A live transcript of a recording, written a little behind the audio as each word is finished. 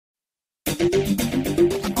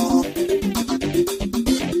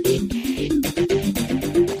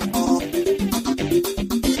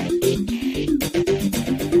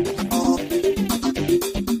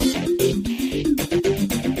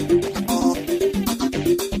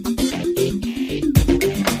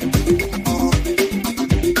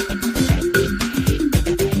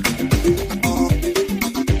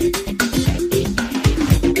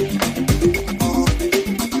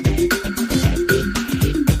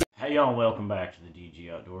Welcome back to the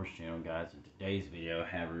DG Outdoors channel, guys. In today's video, I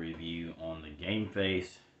have a review on the Game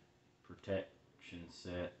Face Protection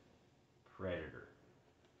Set Predator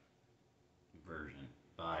version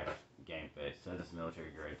by Game Face. So this is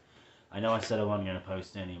military grade. I know I said I wasn't going to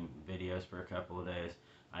post any videos for a couple of days.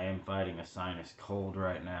 I am fighting a sinus cold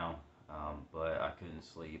right now, but I couldn't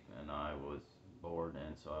sleep and I was bored,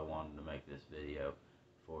 and so I wanted to make this video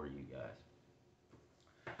for you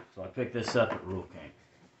guys. So I picked this up at Rule King.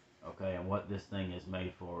 Okay, and what this thing is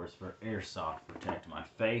made for is for airsoft, protect my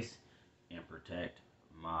face and protect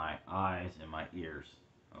my eyes and my ears.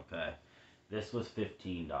 Okay, this was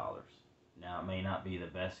 $15. Now it may not be the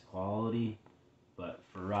best quality, but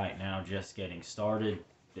for right now, just getting started,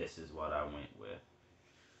 this is what I went with.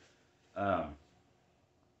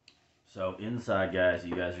 So inside, guys,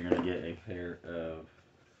 you guys are going to get a pair of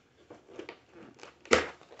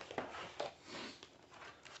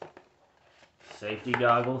safety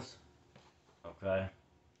goggles, okay,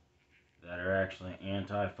 that are actually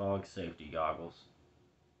anti-fog safety goggles,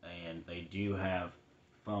 and they do have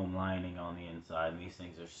foam lining on the inside, and these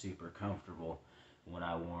things are super comfortable when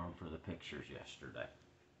I wore them for the pictures yesterday.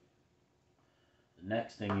 The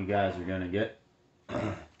next thing you guys are going to get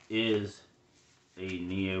is a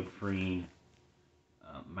neoprene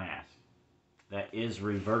mask that is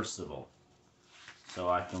reversible, so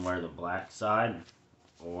I can wear the black side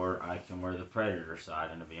or I can wear the Predator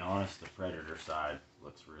side, and to be honest, the Predator side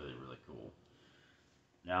looks really, really cool.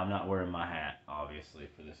 Now, I'm not wearing my hat, obviously,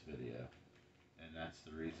 for this video, and that's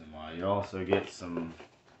the reason why. You also get some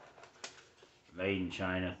made in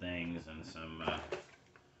China things and some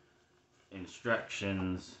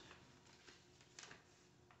instructions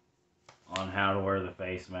on how to wear the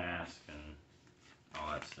face mask and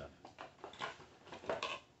all that stuff.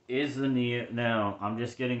 Now, I'm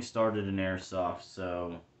just getting started in airsoft,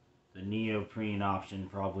 so the neoprene option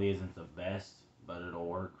probably isn't the best, but it'll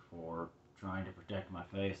work for trying to protect my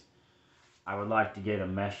face. I would like to get a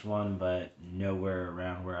mesh one, but nowhere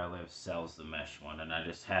around where I live sells the mesh one, and I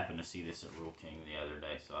just happened to see this at Rule King the other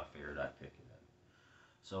day, so I figured I'd pick it up.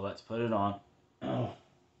 So let's put it on.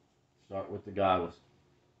 Start with the goggles.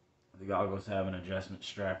 The goggles have an adjustment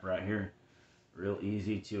strap right here. Real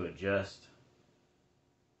easy to adjust.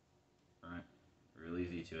 Right, real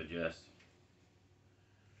easy to adjust.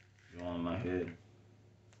 Go on my head.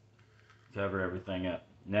 Cover everything up.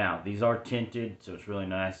 Now, these are tinted, so it's really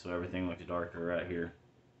nice, so everything looks darker right here.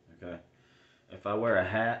 Okay. If I wear a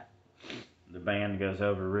hat, the band goes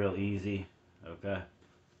over real easy. Okay.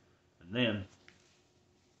 And then,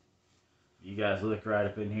 you guys look right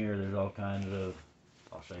up in here, there's all kinds of,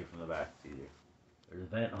 I'll show you from the back, it's easier. There's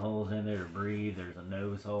vent holes in there to breathe, there's a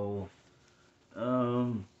nose hole.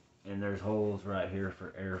 And there's holes right here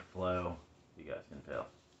for airflow, you guys can tell.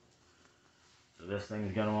 So this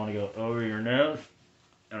thing's going to want to go over your nose,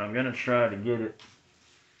 and I'm going to try to get it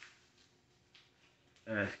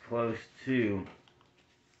as close to,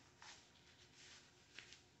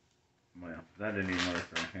 well, that didn't even work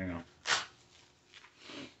right. Hang on.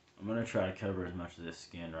 I'm going to try to cover as much of this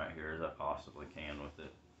skin right here as I possibly can with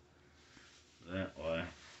it. That way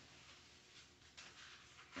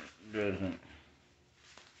it doesn't.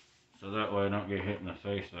 So that way I don't get hit in the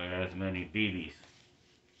face by as many BBs.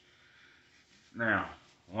 Now,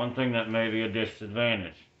 one thing that may be a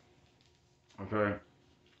disadvantage, okay,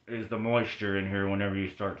 is the moisture in here whenever you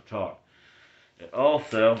start to talk. It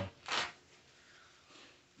also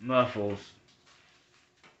muffles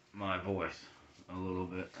my voice a little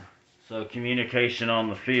bit. So communication on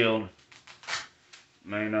the field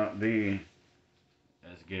may not be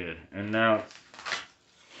as good. And now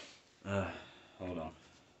it's, hold on.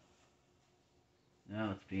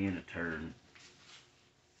 Now it's being a turd.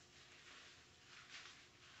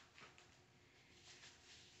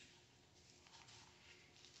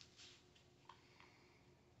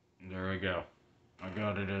 There we go. I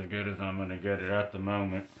got it as good as I'm going to get it at the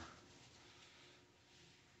moment.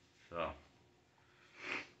 So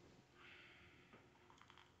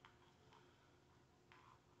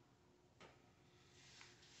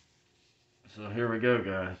here we go,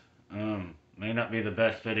 guys. May not be the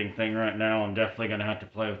best fitting thing right now. I'm definitely going to have to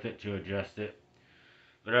play with it to adjust it.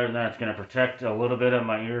 But other than that, it's going to protect a little bit of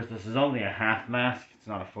my ears. This is only a half mask. It's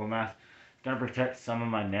not a full mask. It's going to protect some of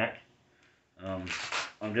my neck.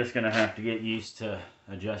 I'm just going to have to get used to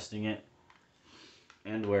adjusting it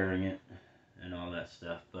and wearing it and all that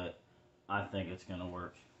stuff. But I think it's going to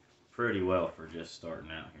work pretty well for just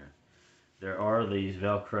starting out here. There are these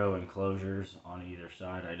Velcro enclosures on either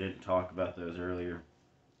side. I didn't talk about those earlier.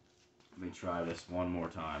 Let me try this one more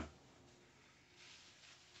time.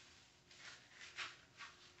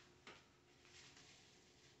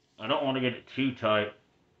 I don't want to get it too tight,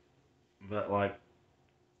 but like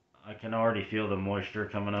I can already feel the moisture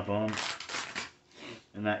coming up on them.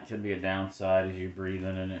 And that could be a downside as you breathe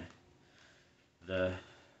in and it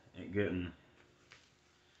getting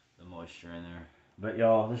the moisture in there. But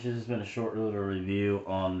y'all, this has been a short little review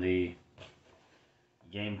on the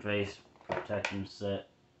Game Face protection set,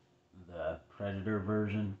 the Predator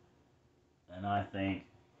version, and I think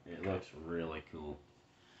it looks really cool.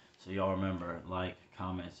 So y'all remember, like,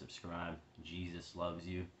 comment, subscribe. Jesus loves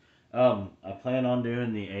you. I plan on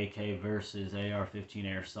doing the AK versus AR-15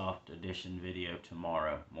 Airsoft Edition video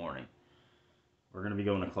tomorrow morning. We're going to be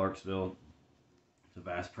going to Clarksville to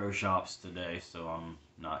Bass Pro Shops today, so I'm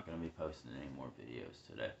not going to be posting any more videos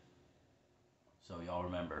today. So y'all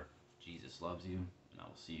remember, Jesus loves you, and I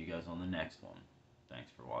will see you guys on the next one.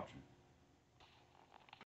 Thanks for watching.